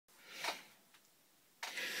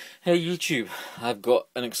Hey YouTube, I've got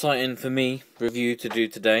an exciting for me review to do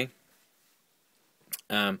today.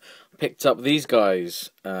 Picked up these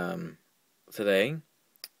guys today,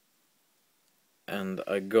 and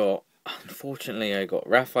unfortunately I got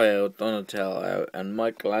Raphael, Donatello and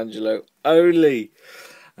Michelangelo only.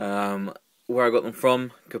 Where I got them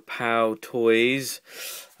from, Kapow Toys.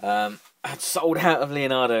 I had sold out of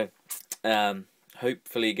Leonardo.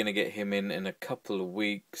 Hopefully going to get him in a couple of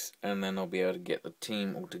weeks, and then I'll be able to get the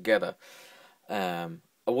team all together. I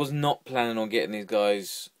was not planning on getting these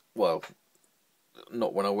guys, well,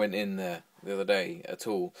 not when I went in there the other day at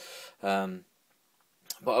all. But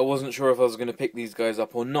I wasn't sure if I was going to pick these guys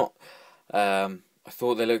up or not. I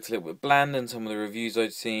thought they looked a little bit bland in some of the reviews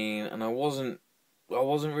I'd seen, and I wasn't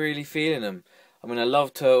really feeling them. I mean, I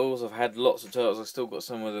love turtles. I've had lots of turtles. I still got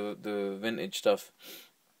some of the vintage stuff.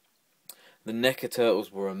 The NECA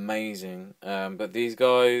turtles were amazing, but these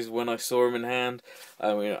guys, when I saw them in hand,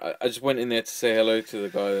 I mean, I just went in there to say hello to the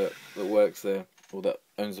guy that works there, or that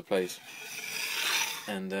owns the place,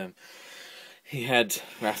 and he had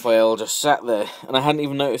Raphael just sat there, and I hadn't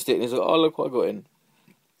even noticed it, and he's like, "Oh, look what I got in,"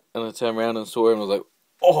 and I turned around and saw him, and I was like,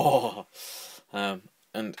 "Oh!"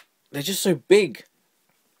 And they're just so big.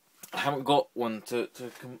 I haven't got one to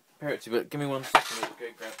compare it to, but give me 1 second, I'll go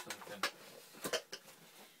grab something.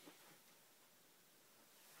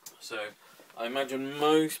 So, I imagine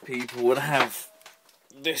most people would have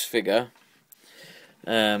this figure,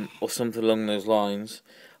 or something along those lines.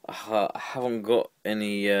 I haven't got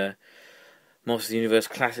any Masters of the Universe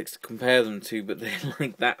classics to compare them to, but they're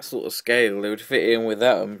like that sort of scale. They would fit in with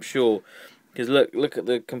that, I'm sure. Because look at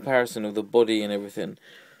the comparison of the body and everything.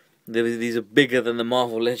 These are bigger than the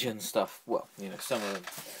Marvel Legends stuff. Well, you know, some of them.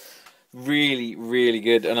 Really, really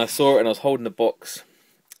good. And I saw it and I was holding the box,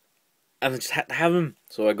 and I just had to have them,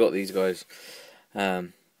 so I got these guys.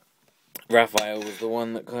 Raphael was the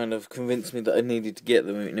one that kind of convinced me that I needed to get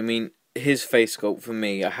them. I mean, his face sculpt for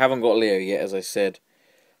me, I haven't got Leo yet, as I said,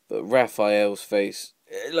 but Raphael's face,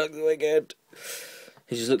 it looks wicked.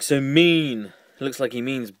 He just looks so mean. It looks like he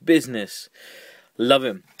means business. Love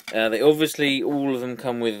him. They obviously, all of them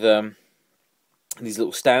come with these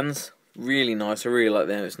little stands. Really nice, I really like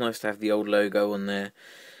them. It's nice to have the old logo on there.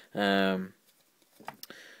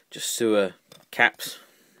 Just sewer caps,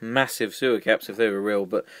 massive sewer caps if they were real,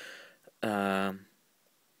 but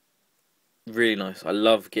really nice. I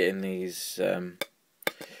love getting these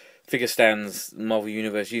figure stands. Marvel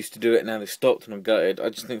Universe used to do it, now they've stopped and I'm gutted. I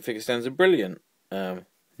just think figure stands are brilliant.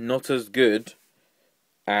 Not as good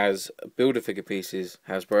as Build-A-Figure pieces,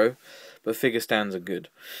 Hasbro, but figure stands are good.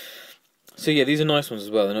 So yeah, these are nice ones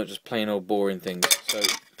as well, they're not just plain old boring things. So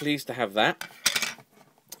pleased to have that.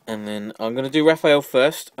 And then I'm going to do Raphael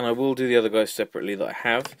first, and I will do the other guys separately that I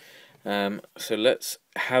have. So let's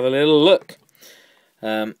have a little look.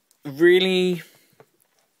 Really,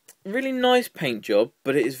 really nice paint job,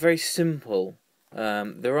 but it is very simple.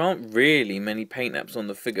 There aren't really many paint apps on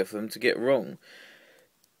the figure for them to get wrong.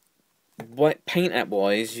 Paint app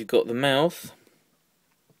wise, you've got the mouth,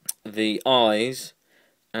 the eyes,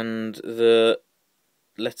 and the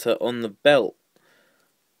letter on the belt.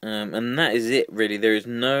 And that is it, really. There is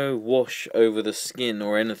no wash over the skin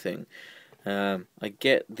or anything. I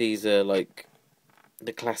get these are like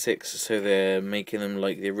the classics, so they're making them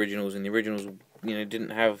like the originals, and the originals, you know, didn't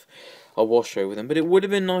have a wash over them. But it would have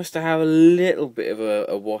been nice to have a little bit of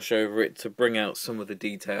a wash over it to bring out some of the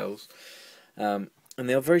details. And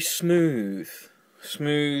they are very smooth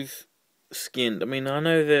skinned. I mean, I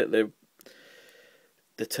know that they're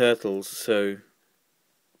the turtles, so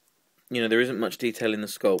you know, there isn't much detail in the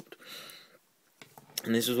sculpt.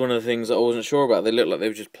 And this was one of the things that I wasn't sure about. They looked like they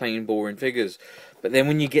were just plain boring figures. But then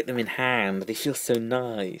when you get them in hand, they feel so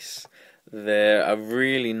nice. They're a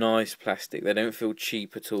really nice plastic. They don't feel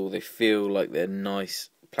cheap at all. They feel like they're nice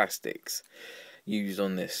plastics used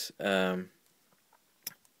on this. All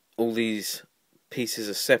these pieces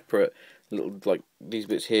are separate. Little, like, these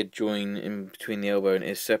bits here join in between the elbow and it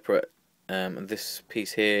is separate. And this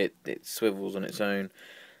piece here, it swivels on its own.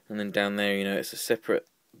 And then down there, you know, it's the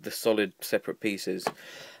solid separate pieces.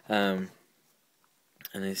 And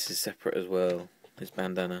this is separate as well, this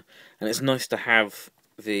bandana. And it's nice to have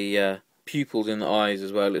the pupils in the eyes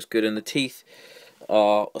as well. It looks good. And the teeth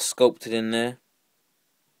are sculpted in there.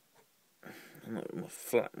 My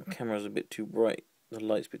camera's a bit too bright. The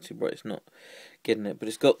light's a bit too bright. It's not getting it. But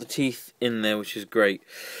it's got the teeth in there, which is great.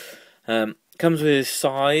 Comes with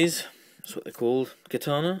size. That's what they're called.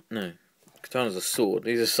 Katana? No. Katana's a sword.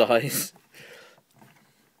 These are size.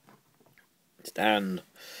 Stand.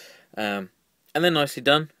 And then nicely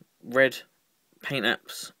done. Red paint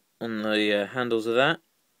apps on the handles of that.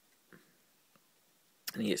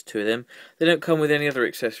 and he gets 2 of them. They don't come with any other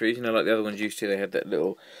accessories, you know, like the other ones used to. They had that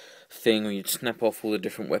little thing where you'd snap off all the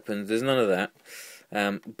different weapons. There's none of that.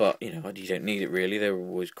 But, you know, you don't need it really. They were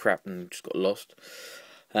always crap and just got lost.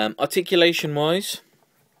 Articulation-wise,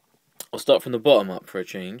 I'll start from the bottom up for a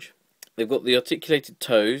change. They've got the articulated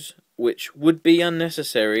toes, which would be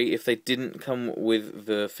unnecessary if they didn't come with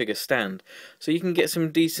the figure stand. So you can get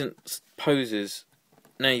some decent poses.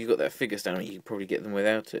 Now you've got that figure stand, you can probably get them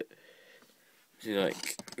without it. See,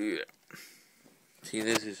 like, see,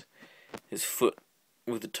 there's his foot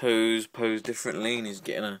with the toes posed differently, and he's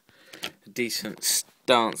getting a decent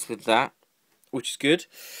stance with that, which is good.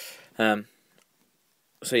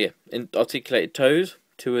 So yeah, articulated toes,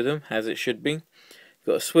 2 of them, as it should be. You've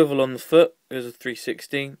got a swivel on the foot, goes a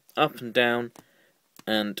 360, up and down,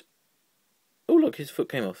 and oh look, his foot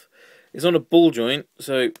came off. It's on a ball joint,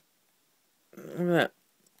 so look at that.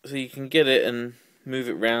 So you can get it and move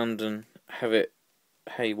it round and have it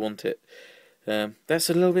how you want it. That's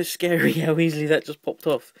a little bit scary how easily that just popped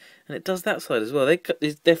off, and it does that side as well.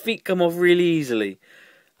 Their feet come off really easily,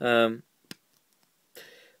 but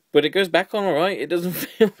it goes back on alright. It doesn't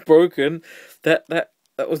feel broken. That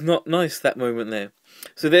was not nice, that moment there.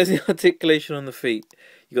 So there's the articulation on the feet.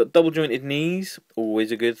 You got double jointed knees,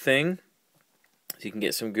 always a good thing. So you can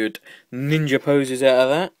get some good ninja poses out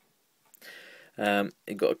of that.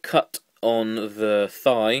 You've got a cut on the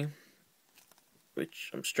thigh,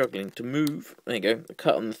 which I'm struggling to move. There you go, a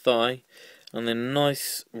cut on the thigh, and then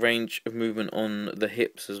nice range of movement on the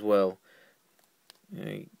hips as well. You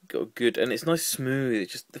know, got a good, and it's nice smooth.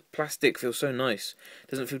 It's just the plastic feels so nice.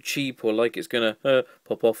 It doesn't feel cheap or like it's gonna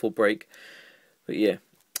pop off or break. But yeah,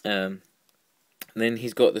 and then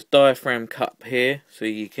he's got this diaphragm cup here, so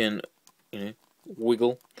you can, you know,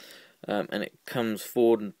 wiggle, and it comes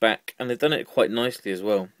forward and back, and they've done it quite nicely as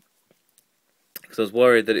well. Because I was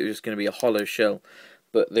worried that it was just going to be a hollow shell,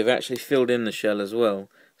 but they've actually filled in the shell as well.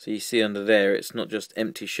 So you see under there, it's not just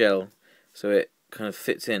empty shell, so it kind of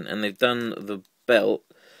fits in. And they've done the belt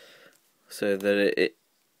so that it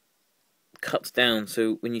cuts down,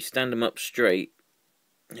 so when you stand them up straight,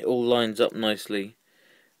 it all lines up nicely,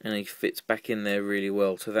 and he fits back in there really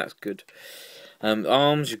well, so that's good.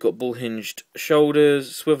 Arms, you've got ball hinged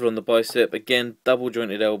shoulders, swivel on the bicep, again double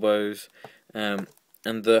jointed elbows, and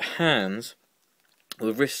the hands,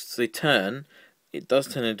 the wrists, they turn. It does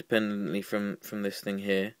turn independently from this thing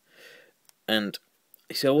here, and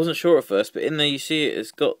you see, I wasn't sure at first, but in there you see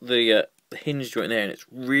it's got the hinge joint there, and it's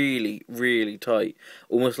really, really tight,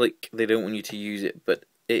 almost like they don't want you to use it, but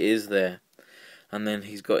it is there. And then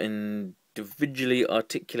he's got individually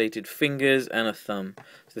articulated fingers and a thumb.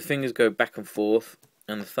 So the fingers go back and forth,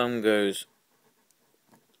 and the thumb goes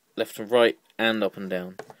left and right and up and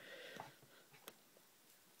down.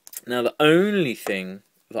 Now the only thing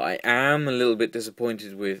that I am a little bit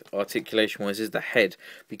disappointed with articulation wise is the head,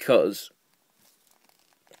 because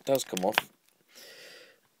it does come off.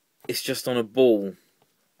 It's just on a ball.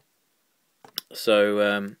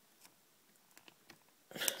 So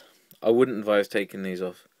I wouldn't advise taking these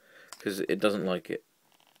off, because it doesn't like it.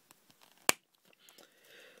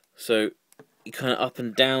 So you kind of up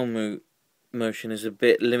and down motion is a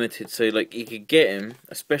bit limited. So like you could get him,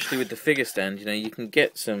 especially with the figure stand, you know, you can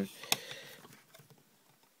get some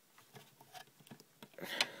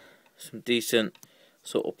decent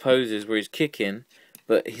sort of poses where he's kicking,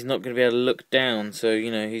 but he's not going to be able to look down. So,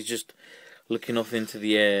 you know, he's just looking off into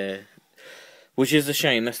the air, which is a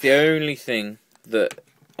shame. That's the only thing that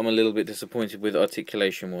I'm a little bit disappointed with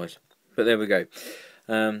articulation wise, but there we go.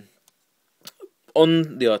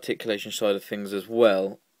 On the articulation side of things as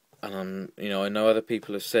well, you know, I know other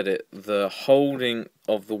people have said it, the holding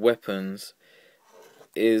of the weapons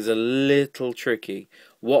is a little tricky.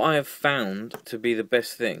 What I have found to be the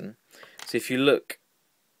best thing, so if you look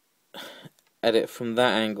at it from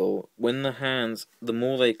that angle, when the hands, the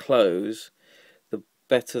more they close, the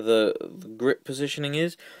better the grip positioning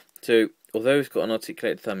is. So although it's got an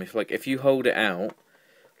articulated thumb, if you hold it out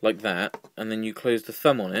like that and then you close the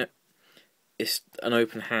thumb on it, it's an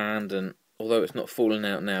open hand, and although it's not falling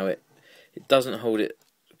out now, it doesn't hold it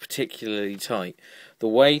particularly tight. The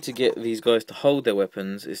way to get these guys to hold their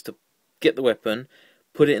weapons is to get the weapon,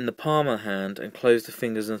 put it in the palm of the hand, and close the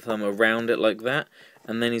fingers and thumb around it like that,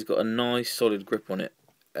 and then he's got a nice solid grip on it.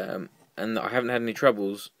 And I haven't had any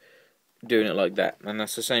troubles doing it like that, and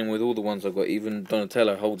that's the same with all the ones I've got. Even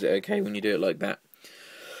Donatello holds it okay when you do it like that.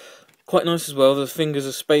 Quite nice as well. The fingers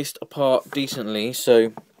are spaced apart decently,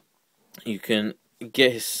 so you can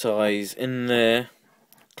get his size in there,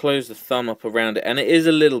 close the thumb up around it, and it is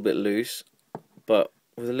a little bit loose, but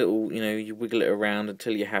with a little, you know, you wiggle it around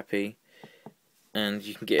until you're happy, and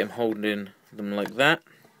you can get him holding them like that.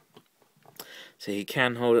 So he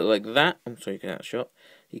can hold it like that. I'm sorry, you can outshot.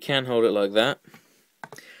 He can hold it like that.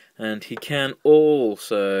 And he can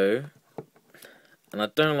also, and I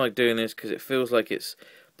don't like doing this because it feels like it's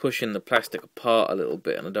pushing the plastic apart a little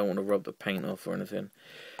bit, and I don't want to rub the paint off or anything.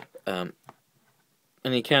 And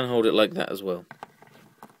he can hold it like that as well.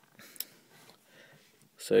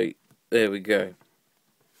 So there we go.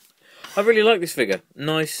 I really like this figure.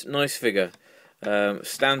 Nice figure.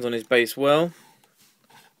 Stands on his base well,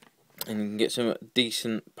 and you can get some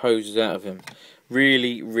decent poses out of him.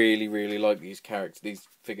 Really like these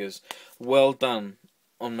figures. Well done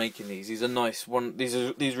on making these. These are nice. These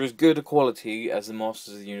are as good a quality as the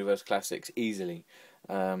Masters of the Universe Classics, easily.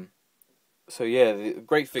 So yeah,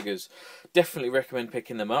 great figures. Definitely recommend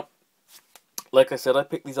picking them up. Like I said, I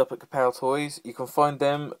picked these up at Kapow Toys. You can find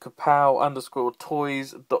them at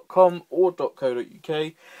kapow_toys.com or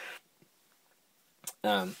 .co.uk.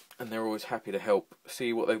 And they're always happy to help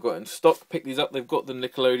see what they've got in stock. Pick these up. They've got the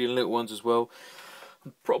Nickelodeon little ones as well.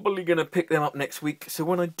 I'm probably going to pick them up next week. So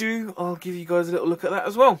when I do, I'll give you guys a little look at that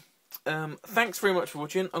as well. Thanks very much for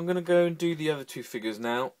watching. I'm going to go and do the other two figures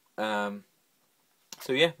now.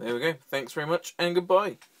 So yeah, there we go. Thanks very much and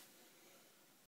goodbye.